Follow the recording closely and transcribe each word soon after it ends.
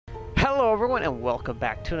Hello everyone and welcome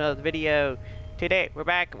back to another video. Today we're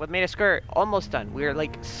back with Maid of Sker. Almost done. We're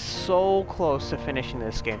like so close to finishing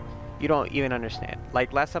this game. You don't even understand.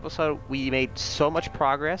 Like last episode we made so much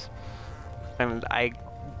progress and I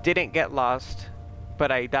didn't get lost,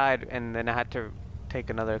 but I died and then I had to take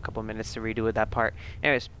another couple minutes to redo that part.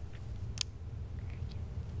 Anyways,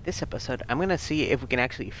 this episode I'm gonna see if we can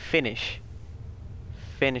actually finish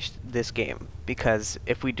this game, because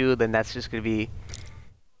if we do, then that's just gonna be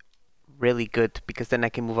really good, because then I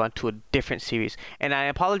can move on to a different series. And I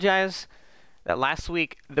apologize that last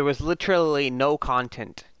week there was literally no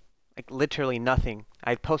content, like literally nothing.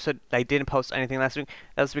 I didn't post anything last week.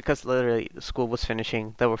 That was because literally the school was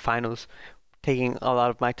finishing. There were finals taking a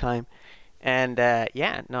lot of my time, and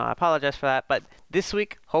yeah, no, I apologize for that. But this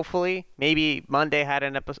week, hopefully, maybe Monday had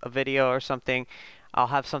a video or something. I'll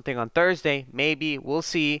have something on Thursday, maybe, we'll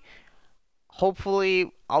see.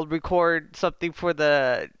 Hopefully I'll record something for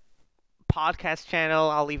the podcast channel.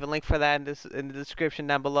 I'll leave a link for that in the description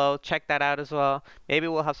down below. Check that out as well. Maybe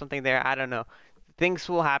we'll have something there. I don't know. Things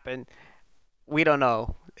will happen. We don't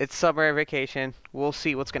know. It's summer vacation. We'll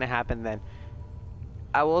see what's gonna happen then.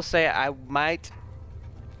 I will say I might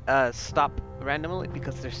stop randomly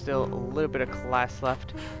because there's still a little bit of class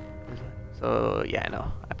left. So yeah, no,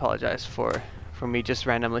 I apologize for me just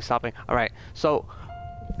randomly stopping. Alright, so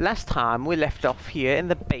last time we left off here in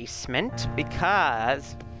the basement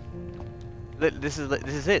because this is it.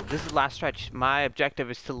 This is the last stretch. My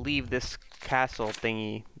objective is to leave this castle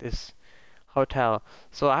thingy, this hotel.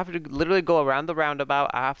 So I have to literally go around the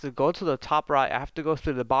roundabout. I have to go to the top right. I have to go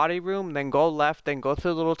through the body room, then go left, then go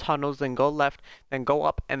through the little tunnels, then go left, then go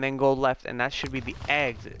up, and then go left. And that should be the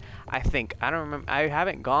exit, I think. I don't remember. I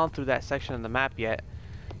haven't gone through that section of the map yet.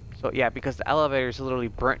 So yeah, because the elevator is literally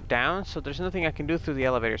burnt down, so there's nothing I can do through the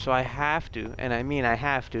elevator. So I have to, and I mean I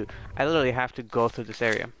have to, I literally have to go through this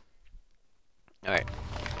area. Alright.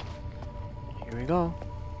 Here we go.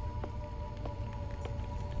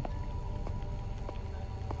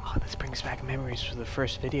 Oh, this brings back memories from the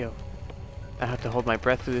first video. I have to hold my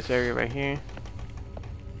breath through this area right here.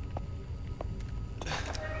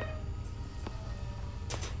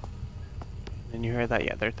 And you heard that?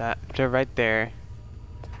 Yeah, they're right there.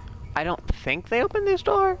 I don't think they opened this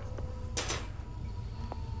door.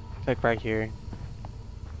 It's like right here.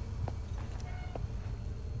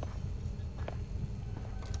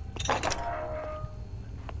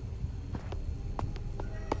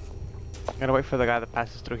 Gotta wait for the guy that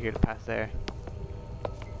passes through here to pass there.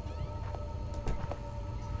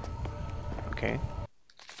 Okay.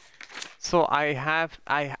 So I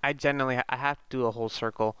generally have to do a whole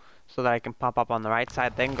circle so that I can pop up on the right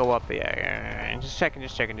side, then go up. Yeah, and just checking.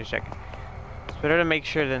 It's better to make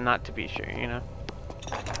sure than not to be sure, you know.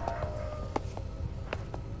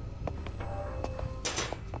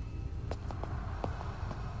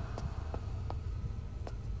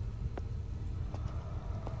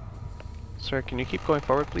 Sir, can you keep going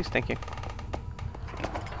forward, please? Thank you.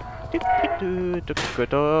 Tokoro do do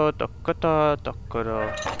tokoro do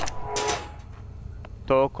do.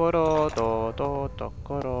 Tokoro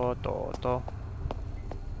do do.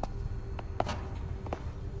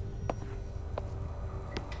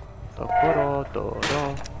 Tokoro do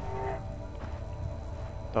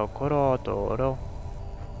do.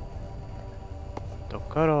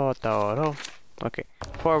 Tokoro do do. Okay,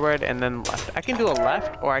 forward and then left. I can do a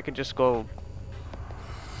left, or I can just go.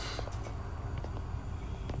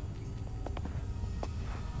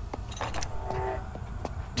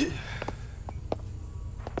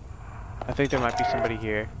 I think there might be somebody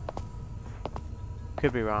here.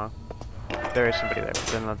 Could be wrong. There is somebody there, but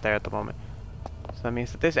they're not there at the moment. So that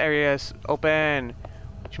means that this area is open,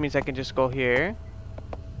 which means I can just go here.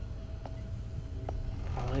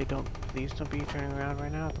 Oh, please don't be turning around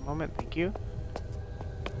right now at the moment. Thank you.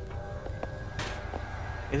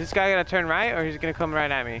 Is this guy gonna turn right, or he's gonna come right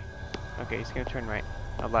at me? Okay, he's gonna turn right.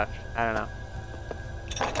 Or left. I don't know.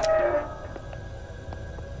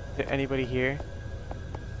 Is there anybody here?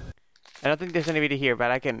 I don't think there's anybody here,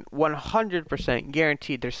 but I can 100%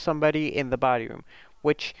 guarantee there's somebody in the body room,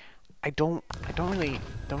 which I'm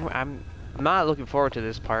not looking forward to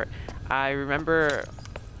this part. I remember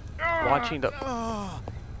watching the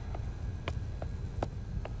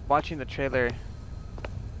trailer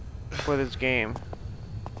for this game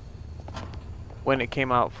when it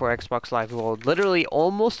came out for Xbox Live Gold, literally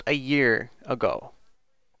almost a year ago.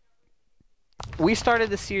 We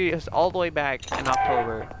started the series all the way back in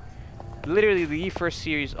October. Literally the first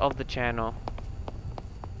series of the channel.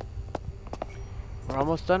 We're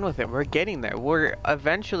almost done with it. We're getting there. We're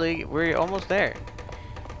almost there.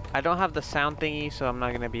 I don't have the sound thingy, so I'm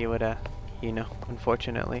not gonna be able to you know,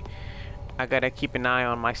 unfortunately. I gotta keep an eye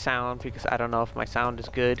on my sound because I don't know if my sound is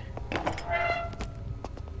good.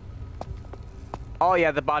 Oh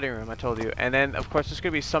yeah, the body room, I told you. And then, of course, there's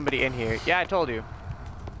gonna be somebody in here. Yeah, I told you.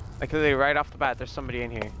 Like, literally right off the bat, there's somebody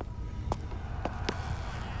in here.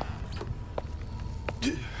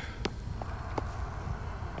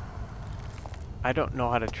 I don't know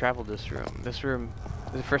how to travel this room. This room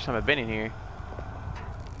is the first time I've been in here.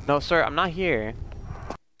 No, sir, I'm not here.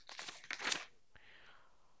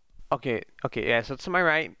 Okay, yeah, so to my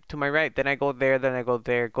right, then I go there,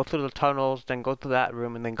 go through the tunnels, then go to that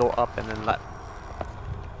room, and then go up, and then left.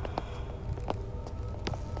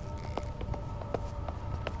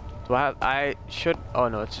 So I should, oh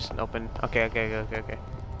no, it's just an open, okay.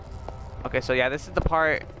 Okay, so yeah, this is the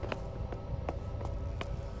part.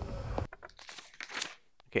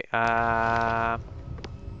 Okay, yeah.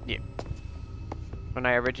 When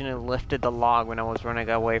I originally lifted the log when I was running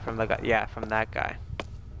away from the guy, yeah, from that guy.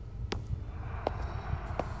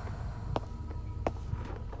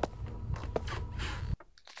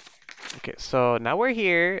 Okay, so now we're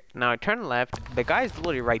here. Now I turn left. The guy's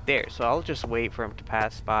literally right there, so I'll just wait for him to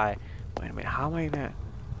pass by. Wait a minute, how am I gonna...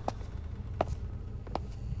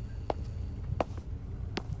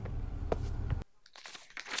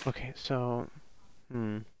 Okay, so...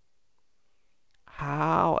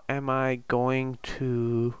 How am I going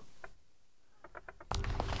to...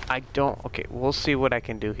 I don't... Okay, we'll see what I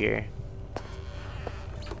can do here.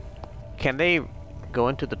 Can they go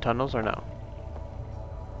into the tunnels or no?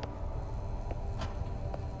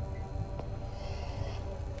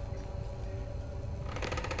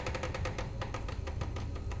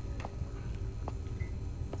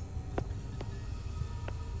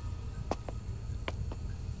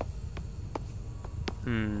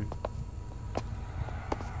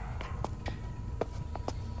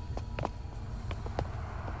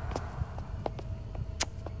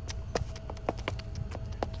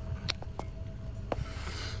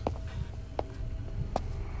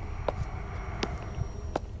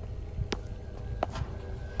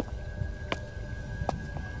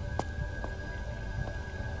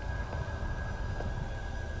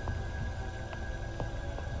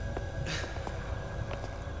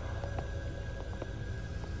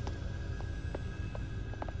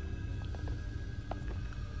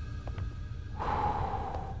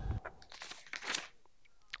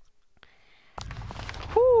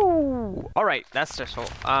 Alright, that's stressful.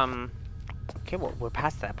 Okay, well, we're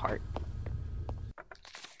past that part.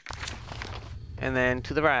 And then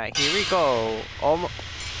to the right, here we go.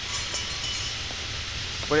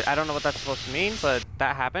 I don't know what that's supposed to mean, but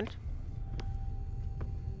that happened.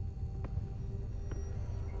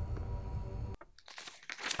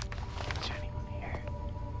 Is there anyone here?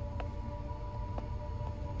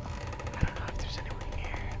 I don't know if there's anyone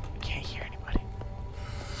here. I can't hear anybody.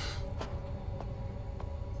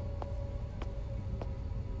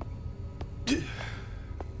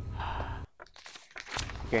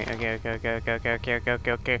 Okay.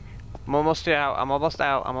 I'm almost out.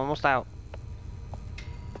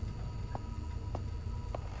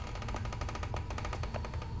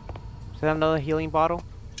 Is that another healing bottle?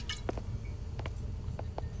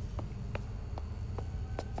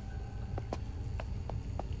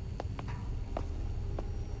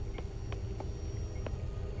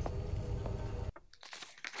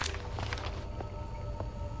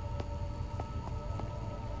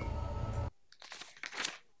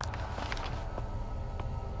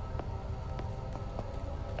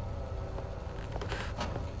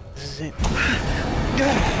 This is it.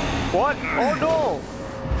 What? Oh no!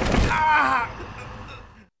 Ah!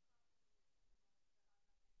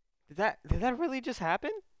 Did that really just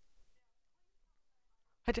happen?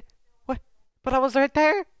 What? But I was right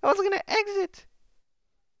there. I was gonna exit.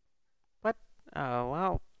 What? Oh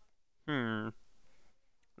wow.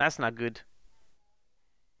 That's not good.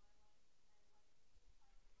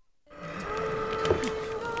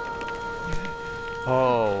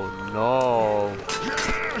 Oh no.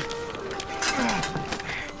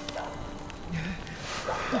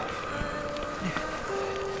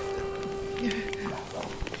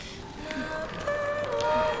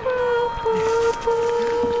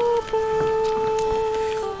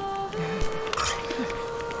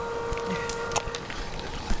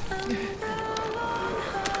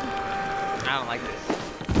 I don't like this.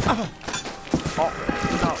 Oh,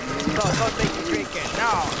 no, don't make me drink it.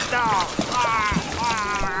 No.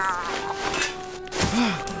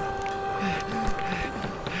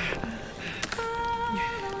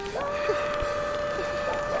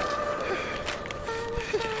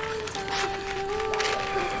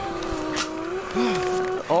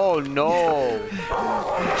 Oh no.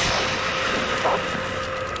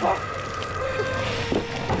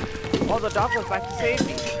 Oh, the dog was back to save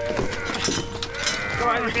me. Come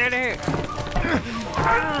on, get in here.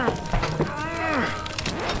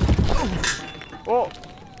 Oh,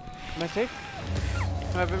 am I safe?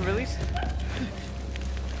 Have I been released?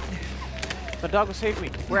 The dog will save me.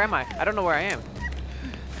 Where am I? I don't know where I am.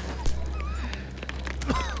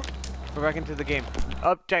 We're back into the game.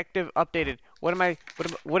 Objective updated. What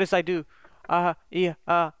does I do?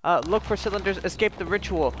 Look for cylinders, escape the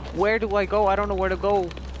ritual. Where do I go? I don't know where to go.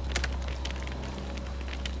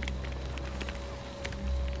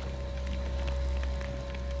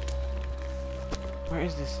 Where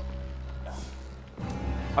is this?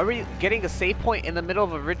 Are we getting a save point in the middle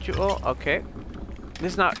of a ritual? Okay.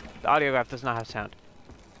 This is not, the audiograph does not have sound.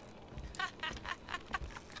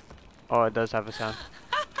 Oh, it does have a sound.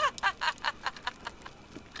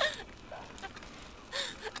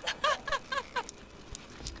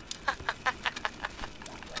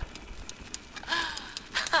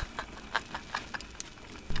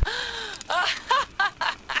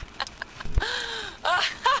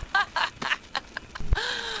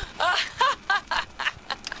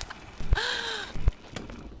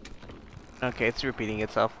 Okay, it's repeating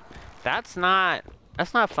itself. That's not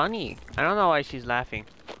funny. I don't know why she's laughing.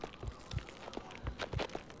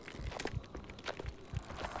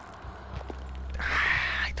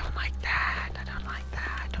 I don't like that. I don't like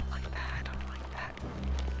that. I don't like that. I don't like that.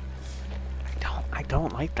 I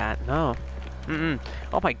don't like that. No.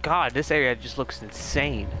 Oh my god, this area just looks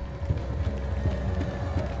insane.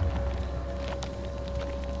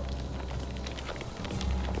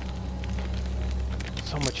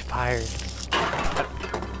 So much fire.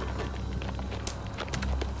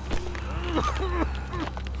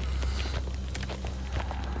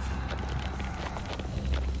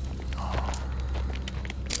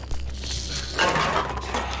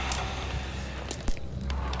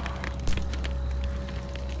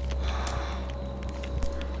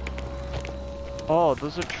 Oh,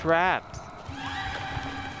 those are traps.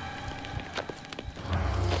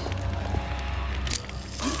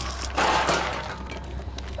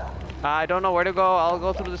 I don't know where to go. I'll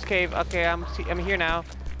go through this cave. Okay, I'm here now.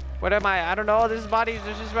 Where am I? I don't know. There's bodies.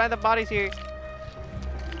 There's just random bodies here.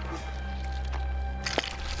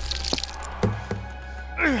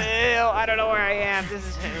 Ew, I don't know where I am. This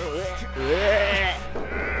is.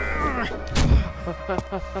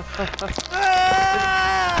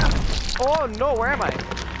 Oh no, where am I?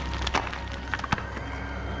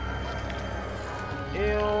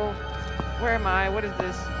 Ew. Where am I? What is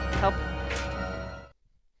this? Help.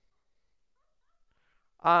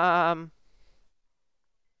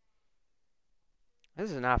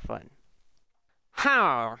 This is not fun.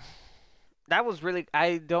 How? That was really,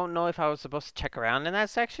 I don't know if I was supposed to check around in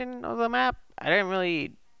that section of the map. I didn't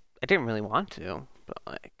really want to, but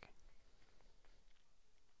like,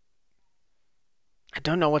 I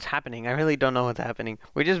don't know what's happening. I really don't know what's happening.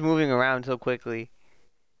 We're just moving around so quickly.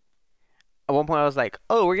 At one point I was like,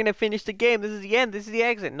 oh, we're gonna finish the game. This is the end. This is the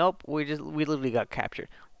exit. Nope, we literally got captured.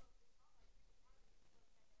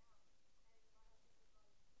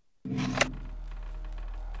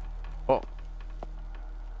 Oh.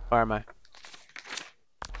 Where am I?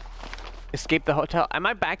 Escape the hotel. Am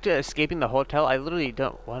I back to escaping the hotel? I literally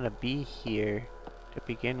don't want to be here to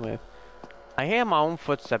begin with. I hear my own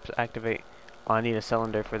footsteps activate. Oh, I need a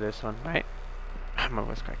cylinder for this one, right? My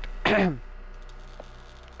was correct.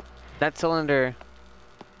 That cylinder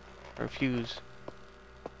or fuse.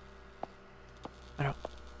 I don't.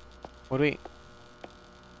 What do we?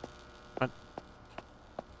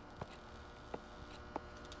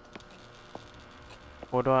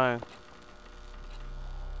 What do I?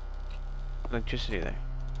 Electricity there.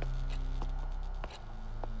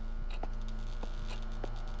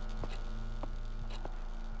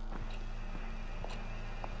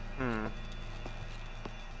 I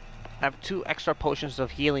have 2 extra potions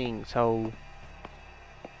of healing, so.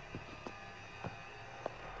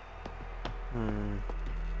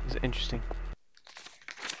 This is interesting.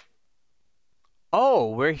 Oh,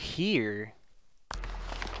 we're here.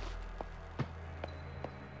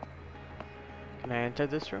 Can I enter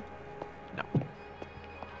this room? No. Can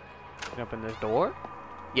I open this door?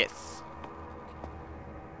 Yes.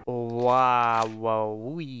 Wow.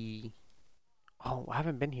 Wowee. Oh, I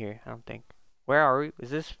haven't been here, I don't think. Where are we? Is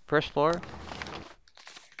this first floor?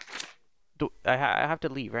 I have to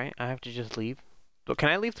leave, right? I have to just leave. Can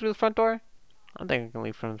I leave through the front door? I don't think I can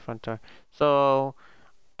leave from the front door. So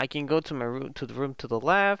I can go to my room, to the room to the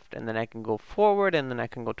left, and then I can go forward, and then I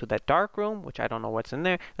can go to that dark room, which I don't know what's in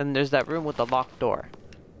there. Then there's that room with the locked door.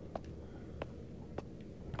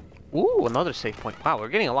 Ooh, another save point. Wow, we're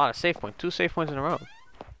getting a lot of save points. 2 save points in a row.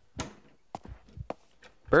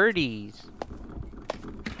 Birdies.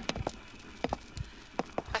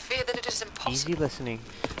 I fear that it is impossible. Easy listening.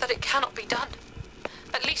 That it cannot be done.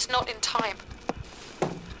 At least not in time.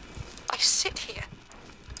 I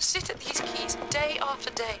sit at these keys day after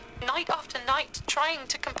day, night after night, trying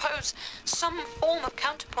to compose some form of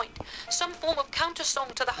counterpoint, some form of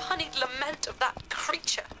countersong to the honeyed lament of that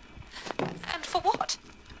creature. And for what?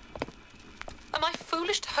 Am I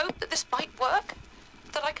foolish to hope that this might work?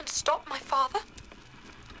 That I can stop my father?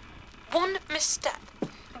 One misstep,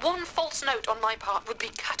 one false note on my part would be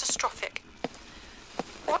catastrophic.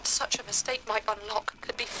 What such a mistake might unlock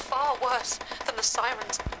could be far worse than the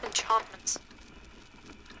siren's enchantments.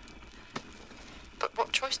 But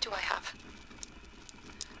what choice do I have?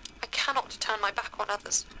 I cannot turn my back on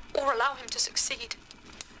others, or allow him to succeed.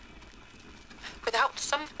 Without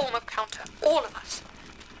some form of counter, all of us,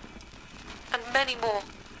 and many more,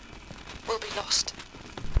 will be lost.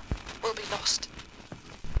 Will be lost.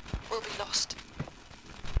 Will be lost.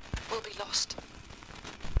 Will be lost.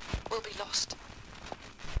 Will be lost.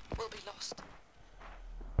 Will be lost.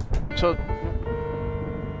 So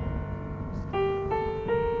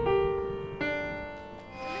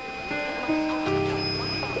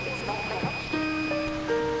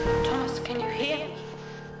Thomas, can you hear me?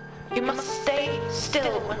 You must stay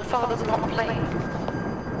still when Father's not playing.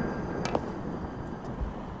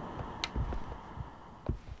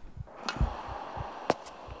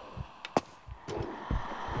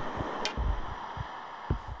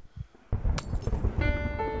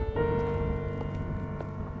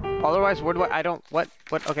 otherwise, where do I don't, what,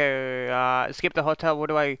 okay, skip the hotel, where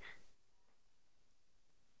do I?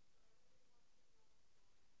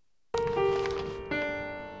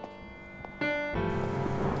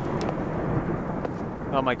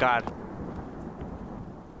 Oh my god.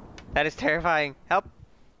 That is terrifying. Help.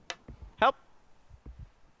 Help.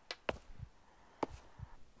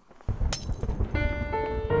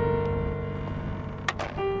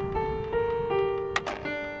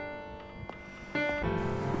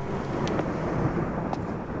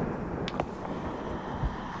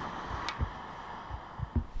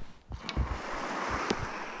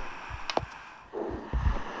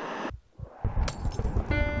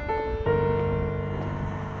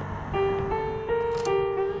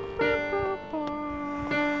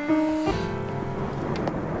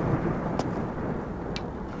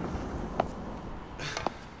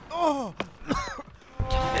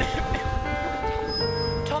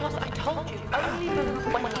 Thomas, I told you, only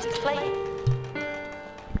move when he's playing.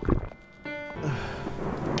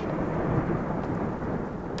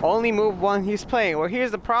 Only move when he's playing. Well,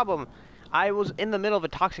 here's the problem. I was in the middle of a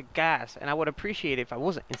toxic gas, and I would appreciate it if I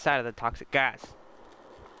wasn't inside of the toxic gas.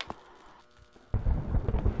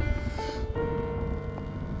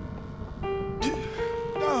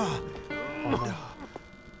 Oh no.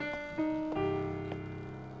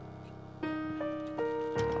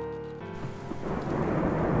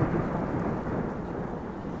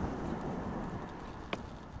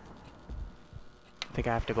 I think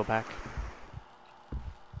I have to go back.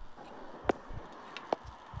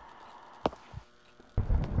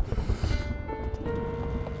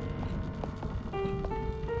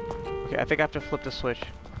 Okay, I think I have to flip the switch.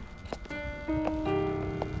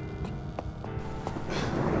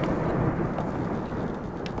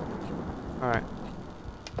 Alright.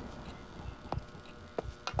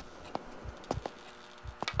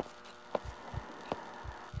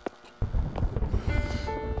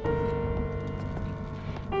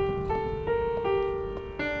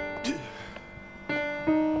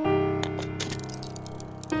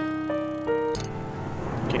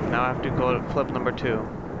 Okay, now I have to go to flip number 2.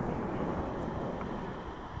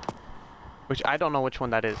 Which I don't know which one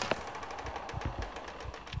that is.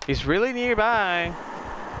 He's really nearby.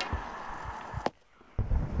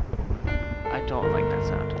 I don't like that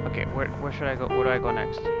sound. Okay, where should I go? Where do I go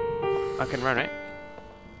next? I can run, right?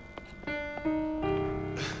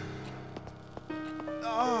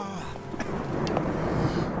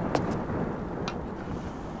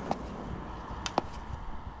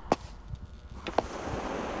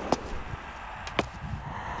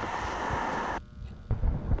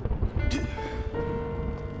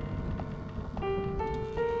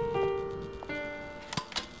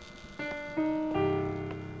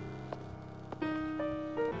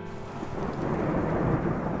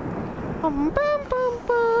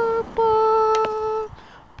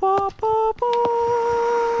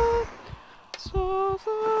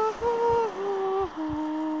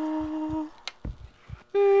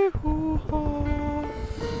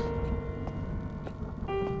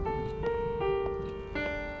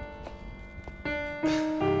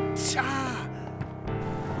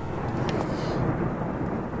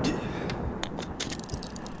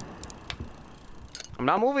 I'm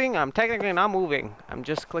not moving. I'm technically not moving. I'm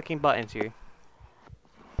just clicking buttons here.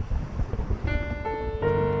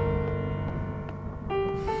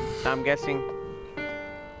 Now I'm guessing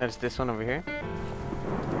that's this one over here.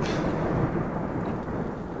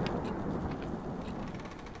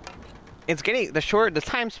 It's getting the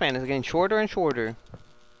time span is getting shorter and shorter.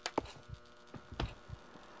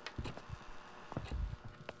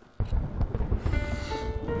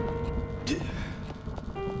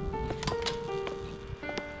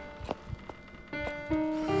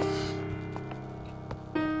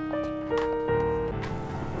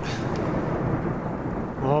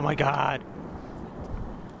 Oh my god.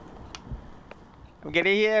 I'm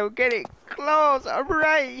getting here, I'm getting close. I'm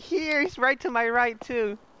right here. He's right to my right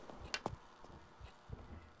too.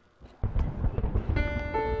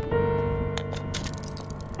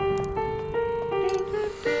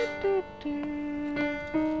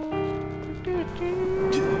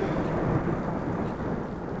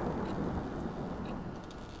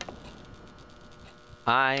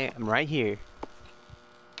 I am right here.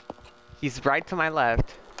 He's right to my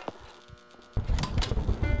left.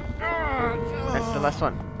 That's the last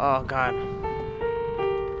one. Oh god.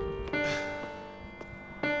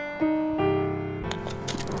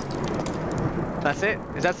 That's it?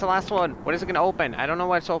 Is that the last one? What is it gonna open? I don't know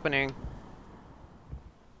what's opening.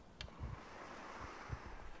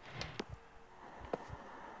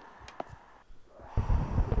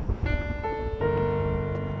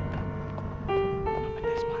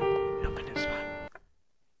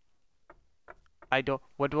 I don't.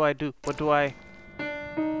 What do I do? What do I?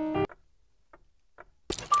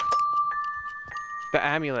 The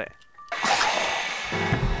amulet.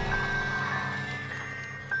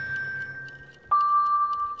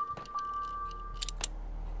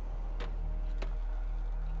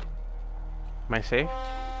 Am I safe?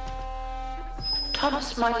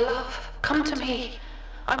 Thomas, my love, come to me.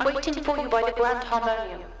 I'm waiting for you by the Grand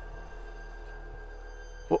Harmonium.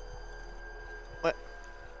 What? What?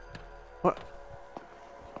 What?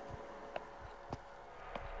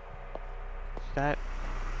 Is that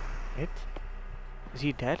it? Is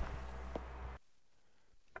he dead?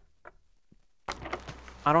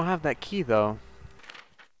 I don't have that key though.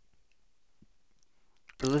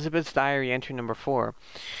 Elizabeth's diary, entry number 4.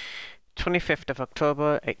 25th of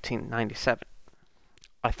October, 1897.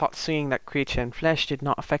 I thought seeing that creature in flesh did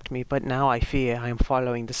not affect me, but now I fear I am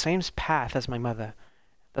following the same path as my mother.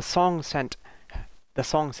 The song sent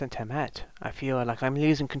her mad. I feel like I'm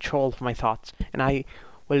losing control of my thoughts, and I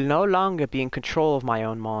will no longer be in control of my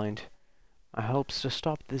own mind. My hopes to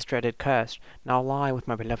stop this dreaded curse now lie with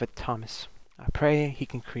my beloved Thomas. I pray he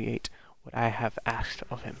can create what I have asked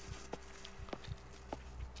of him.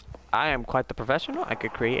 I am quite the professional. I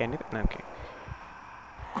could create anything. Okay.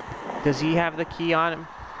 Does he have the key on him?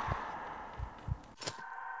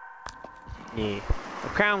 Yeah. The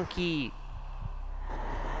crown key.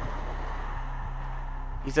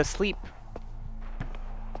 He's asleep.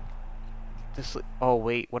 Oh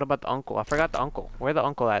wait, what about the uncle? I forgot the uncle. Where the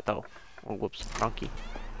uncle at though? Oh whoops, wrong key.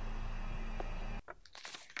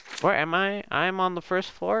 Where am I? I'm on the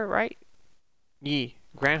first floor, right? Yeah.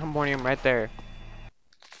 Grand Harmonium right there.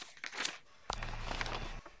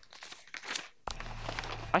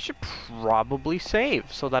 I should probably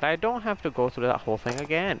save so that I don't have to go through that whole thing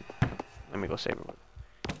again. Let me go save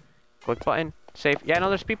it. Click button. Save. Yeah, no,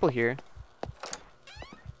 there's people here.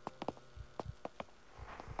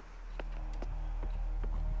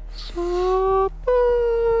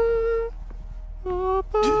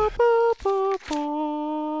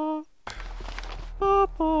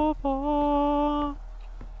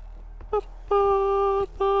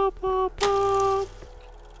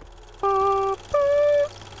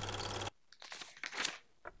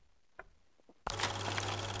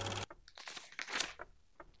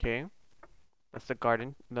 Okay, that's the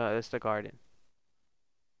garden. No, that's the garden.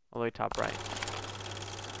 All the way top right.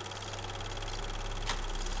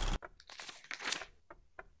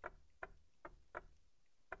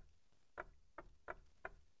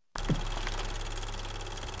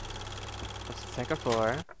 That's the second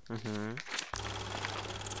floor.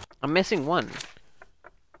 I'm missing one,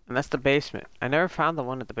 and that's the basement. I never found the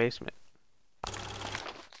one at the basement.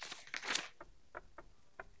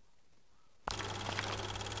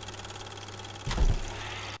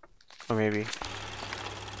 Or maybe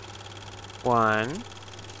 1,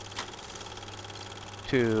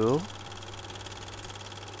 2,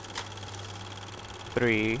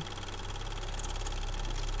 3,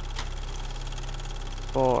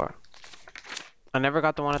 4. I never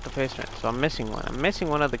got the one at the basement, so I'm missing one. I'm missing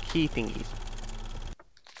one of the key thingies.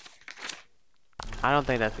 I don't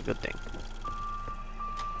think that's a good thing.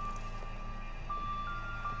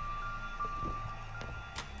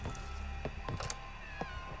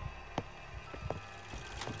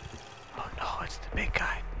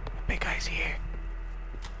 guy's here.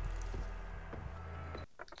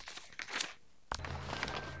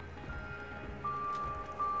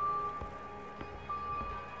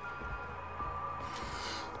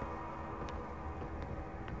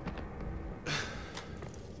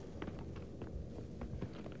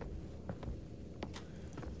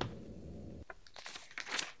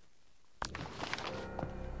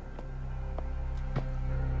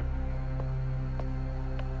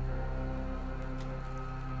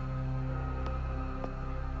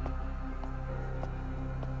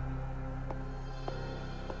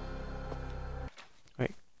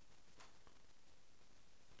 Wait.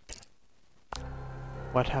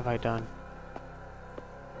 What have I done?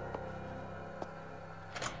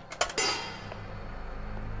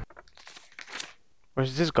 Where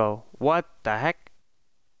does this go? What the heck?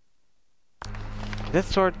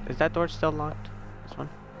 Is that door still locked? This one?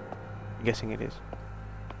 I'm guessing it is.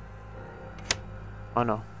 Oh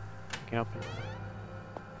no. I can open it.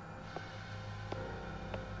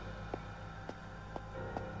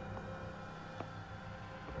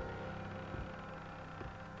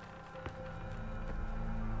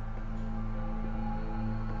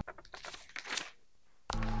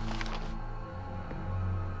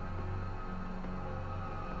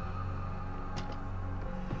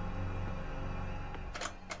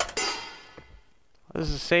 This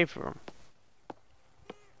is a safe room.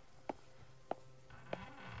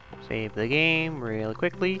 Save the game really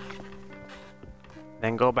quickly.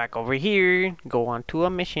 Then go back over here. Go on to a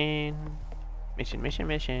mission.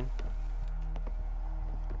 Mission.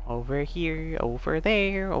 Over here, over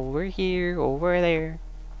there, over here, over there.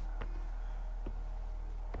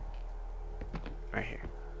 Right here.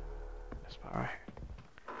 This spot right here.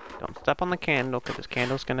 Don't step on the candle, because this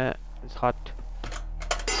candle's it's hot.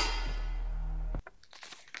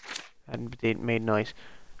 And it made noise.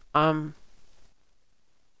 Oh.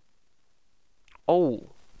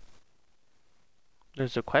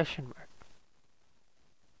 There's a question mark.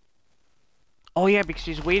 Oh yeah, because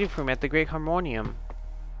she's waiting for me at the Great Harmonium.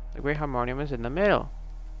 The Great Harmonium is in the middle.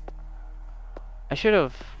 I should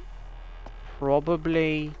have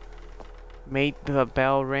probably made the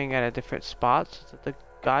bell ring at a different spot so that the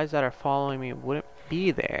guys that are following me wouldn't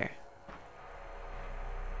be there.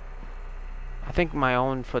 I think my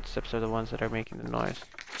own footsteps are the ones that are making the noise.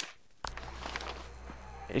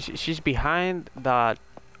 She's behind that,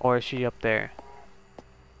 or is she up there?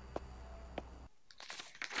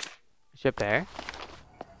 Is she up there?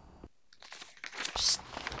 Psst.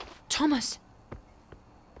 Thomas!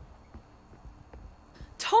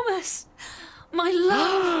 Thomas! My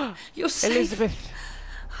love! You're safe! Elizabeth!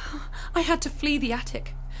 I had to flee the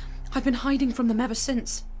attic. I've been hiding from them ever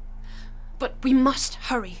since. But we must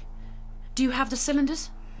hurry. Do you have the cylinders?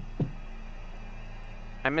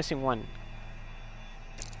 I'm missing one.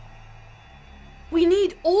 We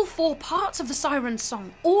need all 4 parts of the siren's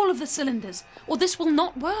song, all of the cylinders, or this will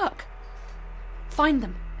not work. Find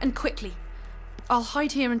them, and quickly. I'll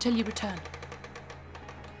hide here until you return.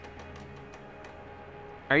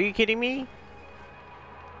 Are you kidding me?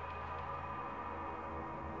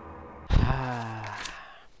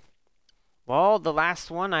 Well, the last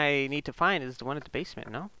one I need to find is the one at the basement,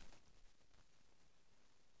 no?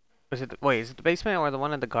 Is it wait, is it the basement or the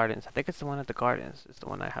one in the gardens? I think it's the one at the gardens. It's the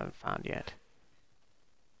one I haven't found yet.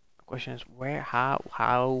 The question is where, how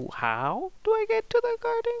do I get to the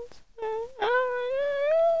gardens?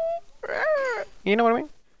 You know what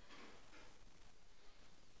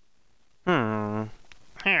I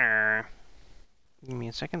mean? Give me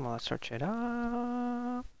a second while I search it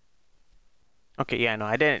up. Okay, yeah, no,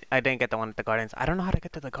 I didn't get the one at the gardens. I don't know how to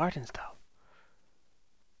get to the gardens though.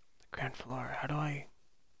 The ground floor.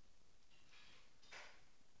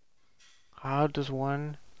 How does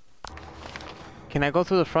one... Can I go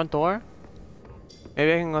through the front door?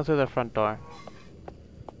 Maybe I can go through the front door.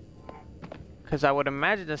 Because I would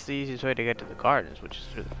imagine that's the easiest way to get to the gardens, which is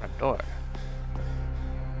through the front door.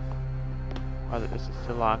 Oh, this is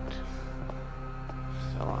still locked.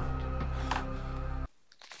 Still locked.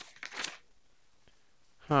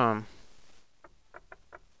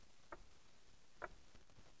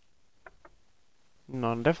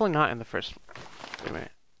 No, definitely not in the first... Wait a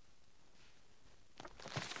minute.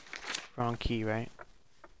 Wrong key, right?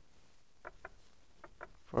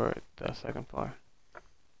 For the second floor.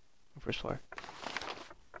 First floor.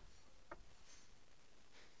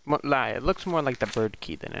 It looks more like the bird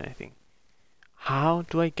key than anything. How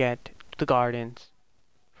do I get to the gardens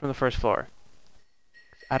from the first floor?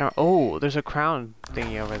 I don't... Oh, there's a crown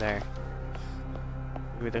thingy over there.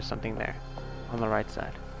 Maybe there's something there. On the right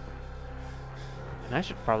side. And I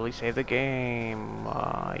should probably save the game.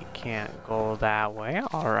 I can't go that way.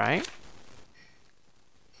 Alright.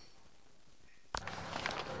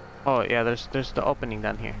 Oh yeah, there's the opening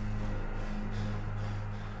down here.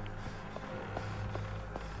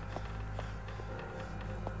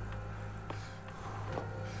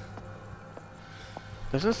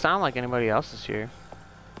 Doesn't sound like anybody else is here.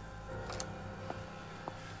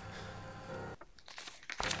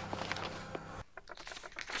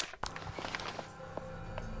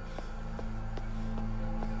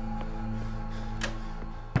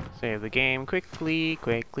 Save the game quickly,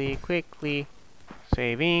 quickly, quickly.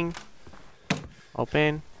 Saving.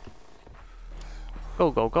 Open.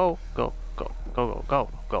 Go, go, go, go, go, go, go,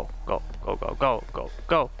 go, go, go, go, go, go,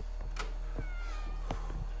 go.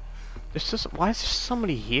 There's just, why is there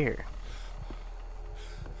somebody here?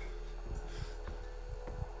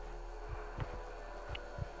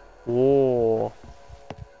 Whoa.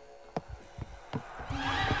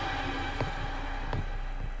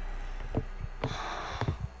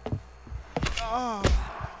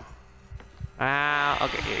 Ah,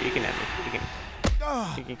 okay, yeah, you can end me.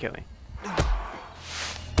 You can kill me.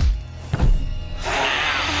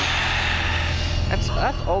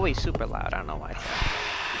 That's always super loud. I don't know why it's that.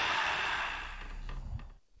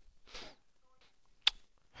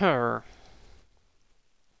 Her.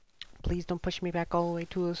 Please don't push me back all the way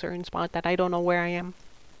to a certain spot that I don't know where I am.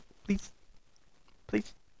 Please.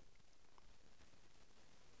 Please.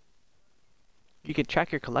 You can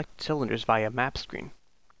track your collected cylinders via map screen.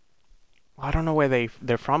 Well, I don't know where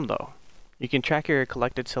they're from though. You can track your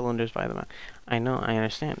collected cylinders via the map. I know, I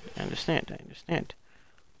understand. I understand. I understand.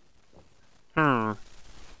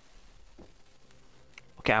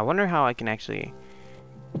 Okay, I wonder how I can actually...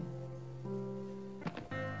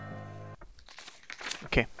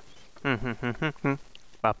 Okay. How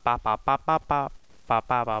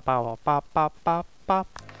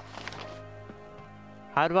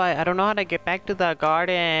do I don't know how to get back to the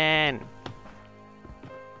garden.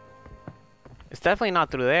 It's definitely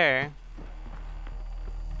not through there.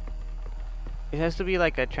 It has to be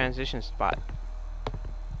like a transition spot.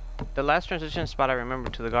 The last transition spot I remember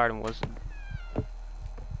to the garden was...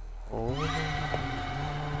 Oh...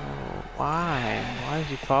 Why? Why is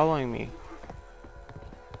he following me?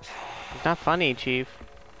 It's not funny, Chief.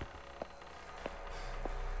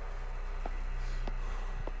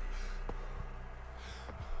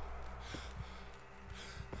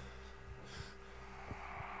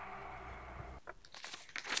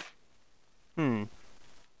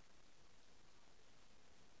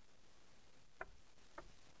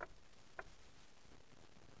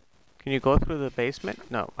 Can you go through the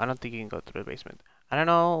basement? No, I don't think you can go through the basement. I don't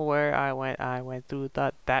know where I went. I went through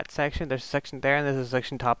that section. There's a section there, and there's a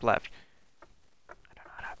section top left. I don't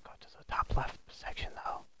know how to go to the top left section,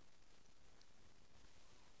 though.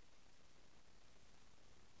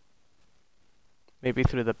 Maybe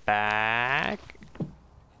through the back?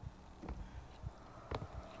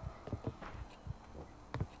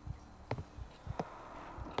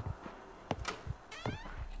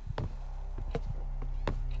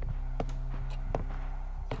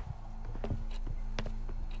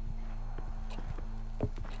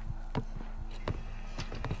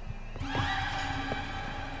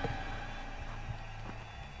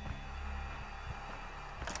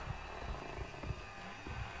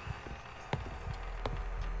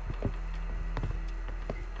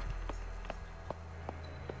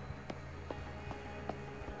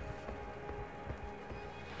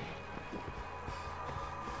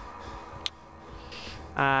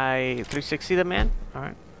 I 360 the man?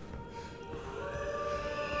 Alright.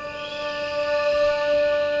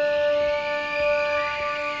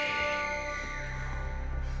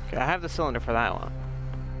 Okay, I have the cylinder for that one.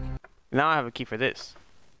 Now I have a key for this.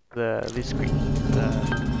 The screen. The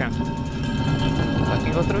ground. So I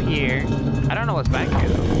can go through here. I don't know what's back here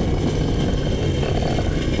though.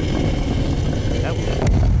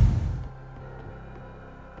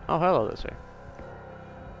 Oh, hello this way.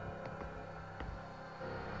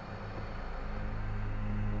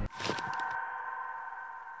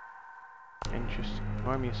 Interesting.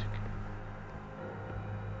 More music.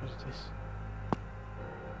 What is this?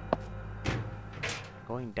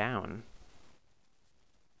 Going down.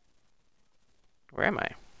 Where am I?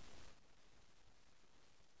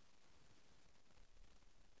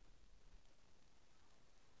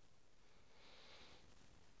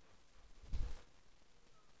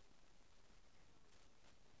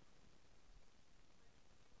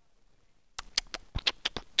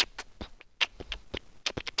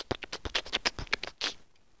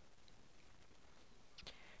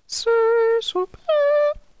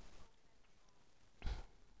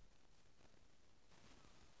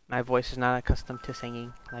 My voice is not accustomed to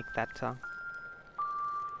singing like that song.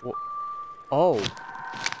 Oh,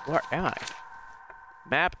 where am I?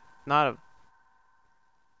 Map. not a...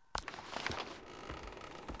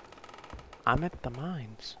 I'm at the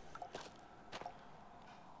mines.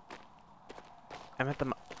 I'm at the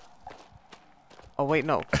mi- Oh wait,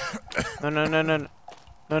 no. No, no, no, no, no.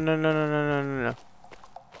 No, no, no, no, no, no, no, no.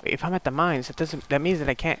 Wait, if I'm at the mines, that means that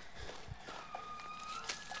I can't.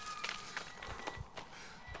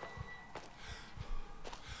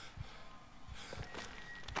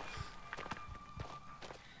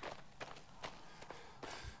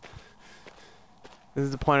 This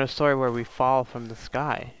is the point of the story where we fall from the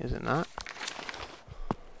sky, is it not?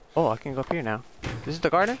 Oh, I can go up here now. This is the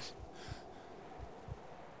gardens?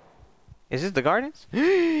 Is this the gardens? Are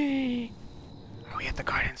we at the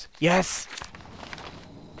gardens? Yes!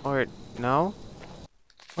 Or, no?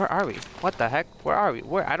 Where are we? What the heck? Where are we?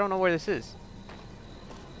 Where? I don't know where this is.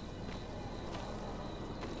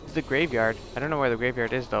 It's the graveyard. I don't know where the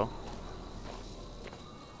graveyard is, though.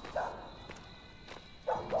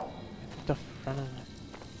 The front of it.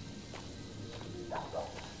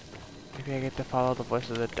 Maybe I get to follow the voice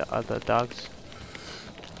of the dogs.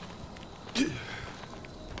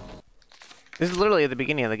 This is literally at the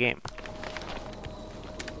beginning of the game.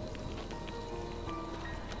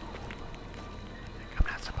 I'm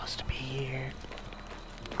not supposed to be here.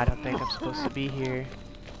 I don't think I'm supposed to be here.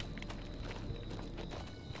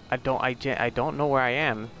 I don't know where I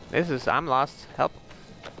am. I'm lost. Help.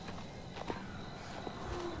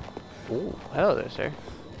 Oh, hello there, sir.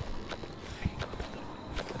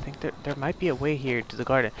 I think there might be a way here to the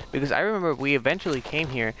garden, because I remember we eventually came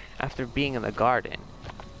here after being in the garden.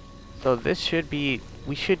 So this should be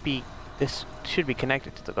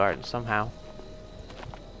connected to the garden somehow.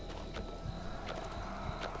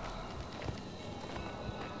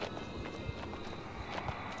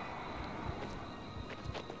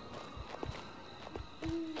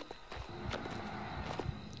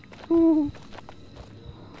 Ooh.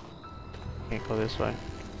 Can't go this way.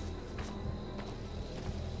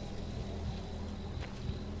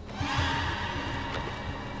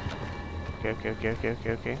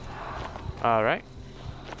 Okay. Alright.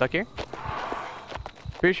 Stuck here?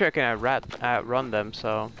 Pretty sure I can outrun them,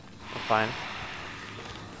 so I'm fine.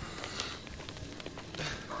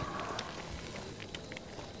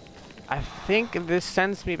 I think this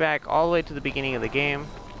sends me back all the way to the beginning of the game.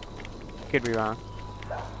 Could be wrong.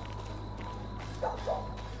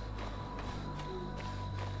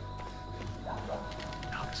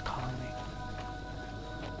 Dog is calling me.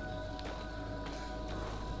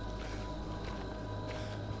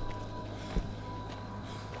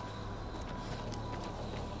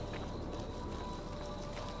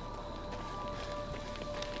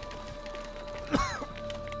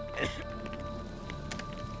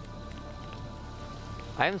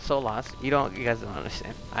 I'm so lost. You guys don't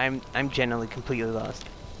understand. I'm genuinely completely lost.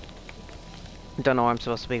 Don't know where I'm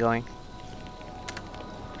supposed to be going.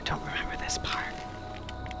 I don't remember this part.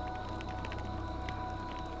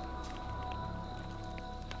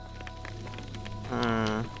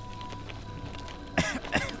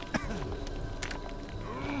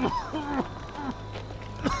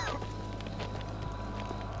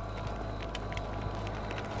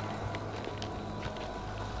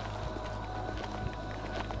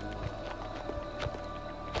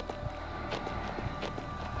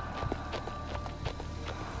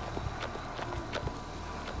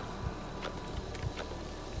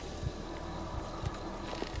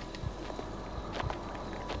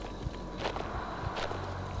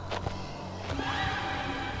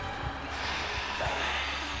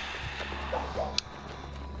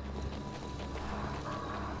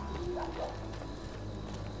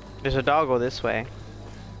 There's a doggo this way.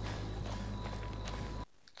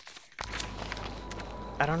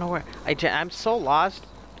 I don't know where. I'm so lost.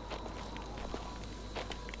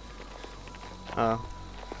 Oh.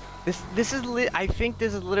 This is I think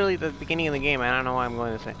this is literally the beginning of the game. I don't know why I'm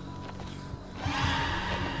going this way.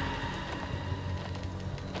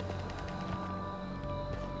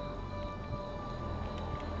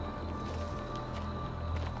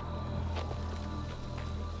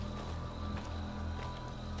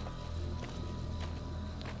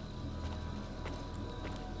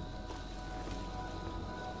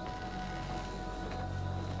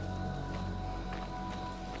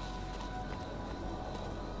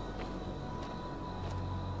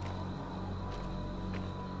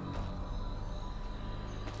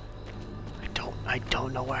 I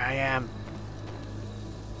don't know where I am.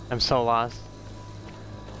 I'm so lost.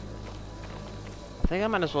 I think I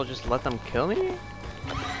might as well just let them kill me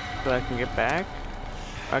so I can get back.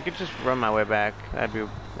 Or I could just run my way back.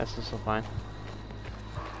 That's just so fine.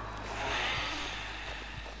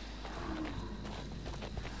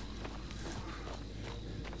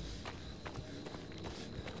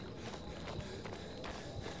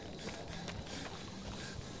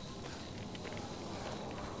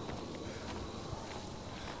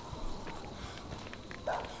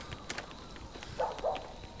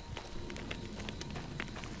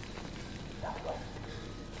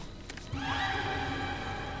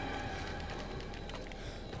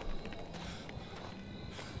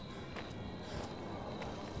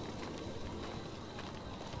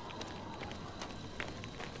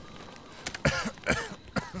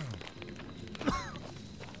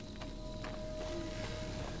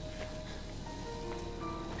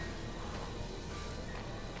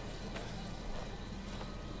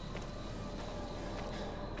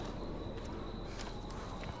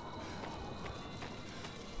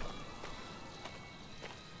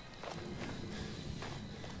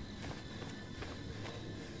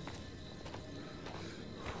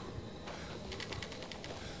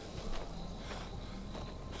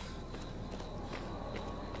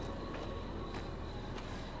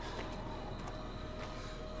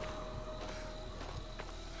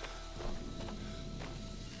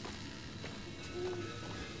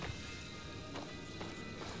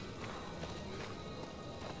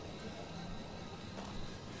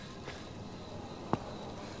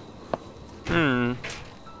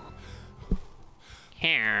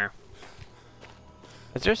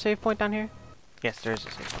 Is there a save point down here? Yes, there is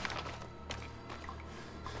a save point.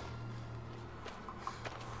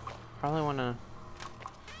 Probably wanna...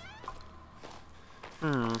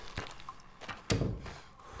 I'm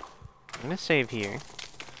gonna save here.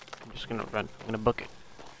 I'm just gonna run. I'm gonna book it.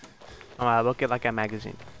 I'm gonna book it like a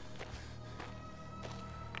magazine.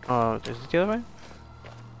 Oh, is it the other way?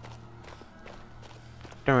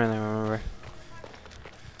 Don't really remember.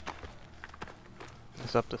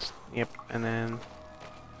 It's up this. Yep, and then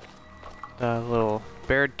the little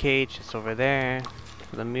bird cage is over there.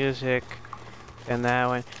 The music, and that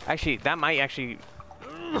one. Actually, that might actually.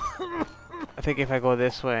 I think if I go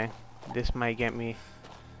this way, this might get me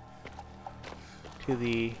to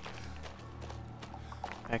the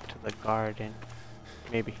back to the garden.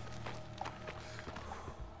 Maybe.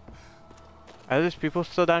 Are there people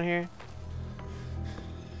still down here?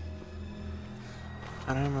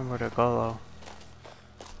 I don't remember where to go though.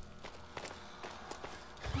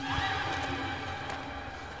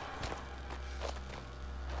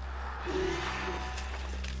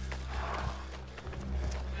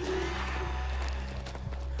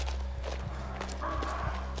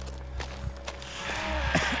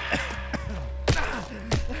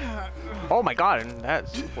 Oh my god, and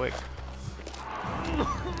that's quick.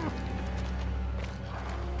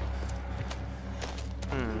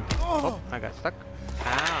 Oh, I got stuck. Ow,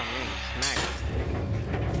 I'm getting smacked.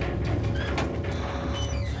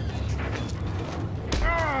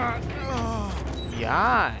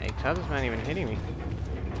 Yikes, how is this man even hitting me?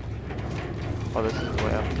 Oh, this is the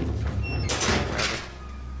way up. Wherever.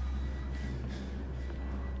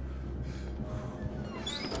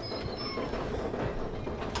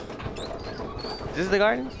 Is this the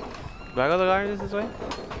gardens? Do I go to the gardens this way?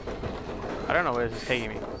 I don't know where this is taking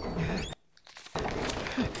me.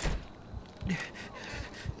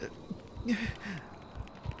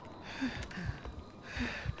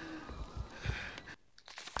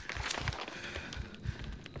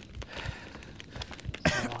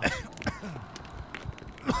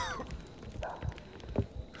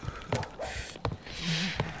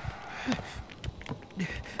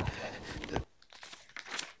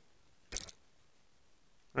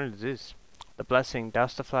 What is this? The blessing.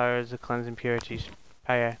 Douse the flowers to cleanse impurities.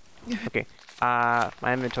 Oh yeah. Okay. My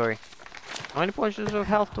inventory. How many portions of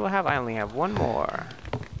health do I have? I only have one more.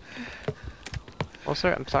 Well,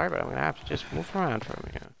 sir, I'm sorry, but I'm gonna have to just move around for a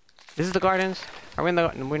minute. This is the gardens. Are we in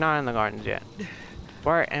the? We're not in the gardens yet.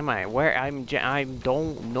 Where am I? Where I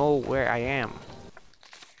don't know where I am.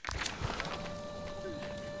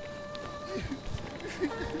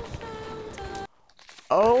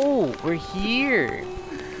 Oh, we're here.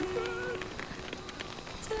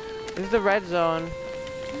 This is the red zone.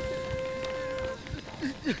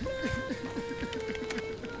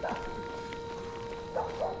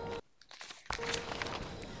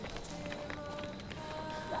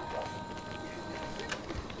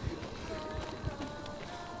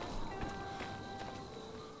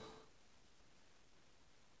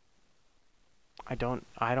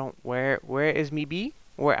 I don't, where is me be?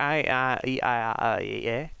 Where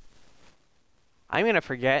yeah. I'm gonna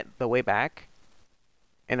forget the way back,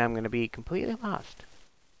 and I'm gonna be completely lost.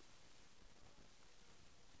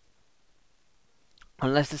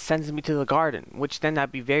 Unless it sends me to the garden, which then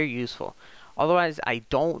that'd be very useful. Otherwise, I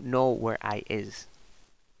don't know where I is.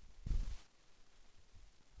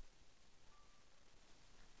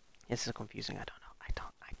 This is confusing. I don't know. I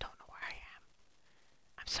don't know where I am.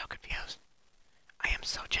 I'm so confused. I am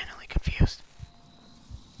so genuinely confused.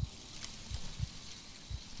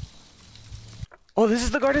 Oh, this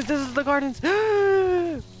is the gardens. This is the gardens.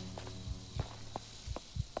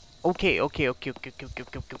 Okay.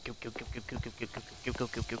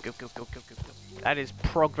 That is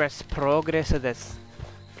progress of this.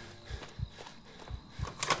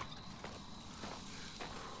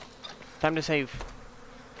 Time to save.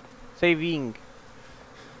 Saving.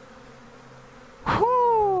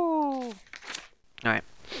 Whoo! Alright.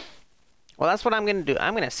 Well, that's what I'm gonna do.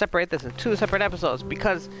 I'm gonna separate this in 2 separate episodes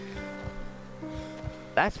because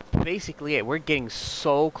that's basically it. We're getting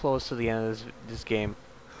so close to the end of this game.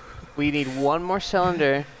 We need one more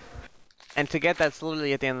cylinder, and to get that's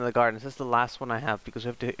literally at the end of the gardens. This is the last one I have because we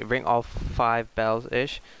have to ring all 5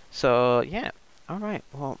 bells-ish. So, yeah. Alright,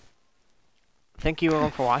 well, thank you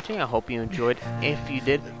everyone for watching. I hope you enjoyed. If you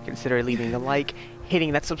did, consider leaving a like,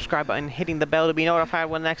 hitting that subscribe button, hitting the bell to be notified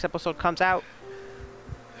when the next episode comes out.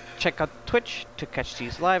 Check out Twitch to catch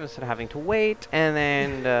these live instead of having to wait, and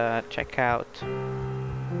then check out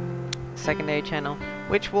secondary channel,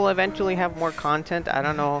 which will eventually have more content. I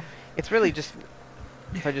don't know. It's really just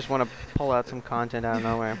if I just want to pull out some content out of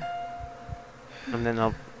nowhere. and then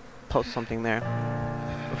I'll post something there.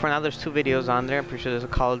 But for now, there's 2 videos on there. I'm pretty sure there's a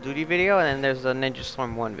Call of Duty video, and then there's a Ninja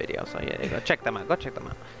Storm 1 video. So yeah, go check them out. Go check them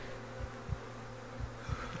out.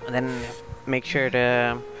 And then make sure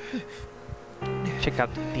to check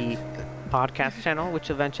out the podcast channel, which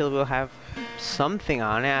eventually will have something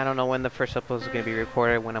on it. I don't know when the first episode is going to be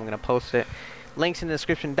recorded, when I'm going to post it. Links in the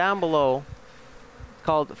description down below. It's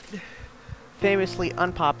called Famously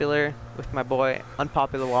Unpopular with my boy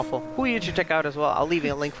Unpopular Waffle, who you should check out as well. I'll leave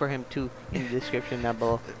you a link for him too in the description down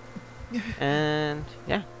below. And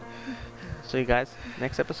yeah, see you guys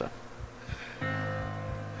next episode.